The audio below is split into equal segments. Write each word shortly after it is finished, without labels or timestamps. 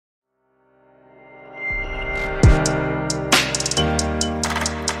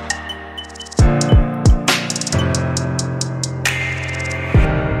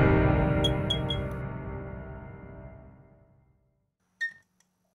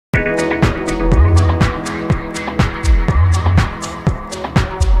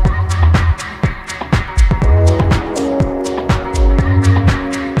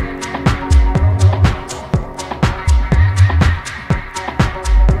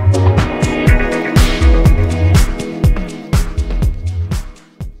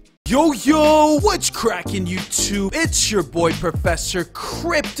Yo, what's cracking YouTube? It's your boy Professor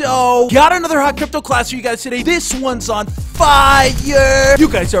Crypto. Got another hot crypto class for you guys today. This one's on fire. You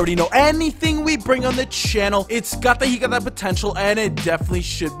guys already know anything we bring on the channel, it's got that potential, and it definitely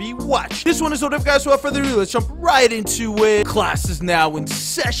should be watched. This one is no different, guys. So without further ado, let's jump right into it. Class is now in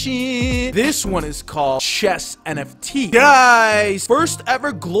session. This one is called Chessnft. Guys, first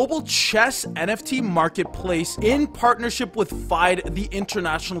ever global chess NFT marketplace in partnership with Fide, the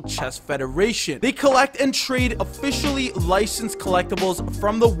International Chess Federation. They collect and trade officially licensed collectibles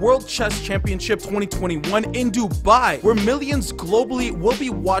from the World Chess Championship 2021 in Dubai, where millions globally will be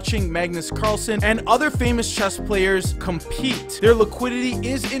watching Magnus Carlsen and other famous chess players compete. Their liquidity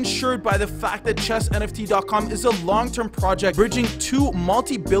is ensured by the fact that Chessnft.com is a long-term project bridging two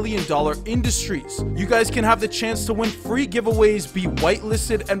multi-billion-dollar industries. You guys can have the chance to win free giveaways, be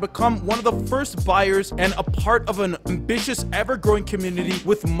whitelisted, and become one of the first buyers and a part of an ambitious, ever-growing community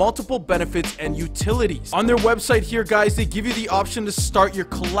with multiple benefits and utilities. On their website here, guys, they give you the option to start your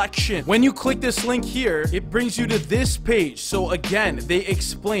collection. When you click this link here, it brings you to this page. So again, they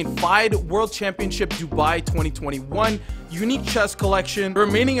explain Fide World Championship Dubai 2021 unique chess collection. The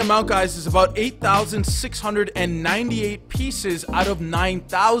remaining amount, guys, is about 8,698 pieces out of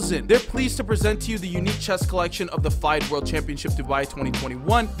 9,000. They're pleased to present to you the unique chess collection of the Fide World Championship Dubai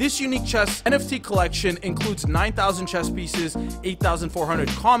 2021. This unique chess NFT collection includes 9,000 chess pieces, 8,400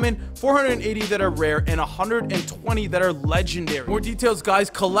 common, 480 that are rare, and 120 that are legendary. More details, guys.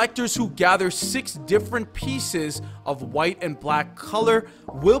 Collectors who gather 6 different pieces of white and black color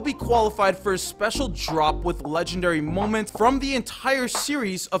will be qualified for a special drop with legendary moments from the entire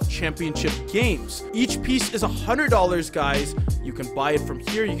series of championship games. Each piece is $100, guys. You can buy it from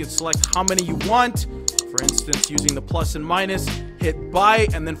here. You can select how many you want. For instance, using the plus and minus, hit buy,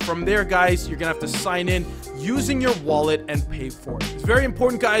 and then from there, guys, you're gonna have to sign in using your wallet and pay for it. It's very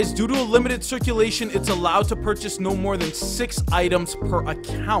important, guys. Due to a limited circulation, it's allowed to purchase no more than 6 items per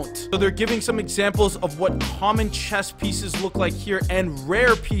account. So they're giving some examples of what common chess pieces look like here, and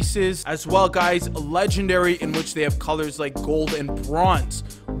rare pieces as well, guys. Legendary, in which they have colors like gold and bronze.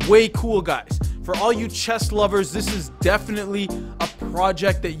 Way cool, guys. For all you chess lovers, this is definitely a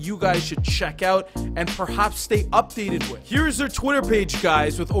project that you guys should check out and perhaps stay updated with. Here's their Twitter page,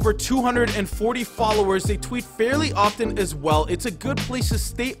 guys. With over 240 followers, they tweet fairly often as well. It's a good place to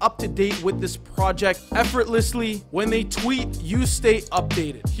stay up to date with this project effortlessly. When they tweet, you stay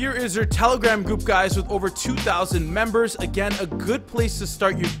updated. Here is their Telegram group, guys, with over 2,000 members. Again, a good place to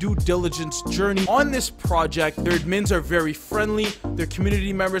start your due diligence journey on this project. Their admins are very friendly. Their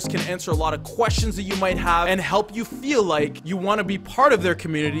community members can answer a lot of questions that you might have and help you feel like you want to be part of their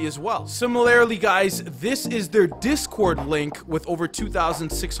community as well. Similarly, guys, this is their Discord link with over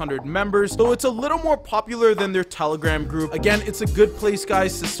 2,600 members, so it's a little more popular than their Telegram group. Again, it's a good place,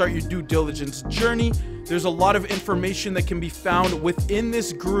 guys, to start your due diligence journey. There's a lot of information that can be found within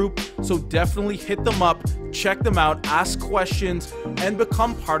this group, so definitely hit them up, check them out, ask questions, and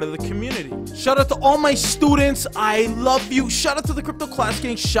become part of the community. Shout out to all my students. I love you. Shout out to the Crypto Class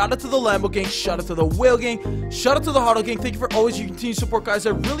Gang. Shout out to the Lambo Gang. Shout out to the Whale Gang. Shout out to the Huddle Gang. Thank you for always your continued support, guys.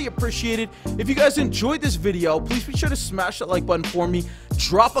 I really appreciate it. If you guys enjoyed this video, please be sure to smash that like button for me.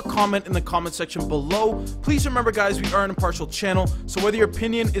 Drop a comment in the comment section below. Please remember, guys, we are an impartial channel, so whether your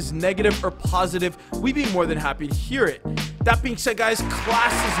opinion is negative or positive, we'd be more than happy to hear it. That being said, guys,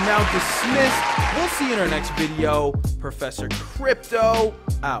 class is now dismissed. We'll see you in our next video. Professor Crypto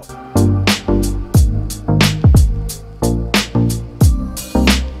out.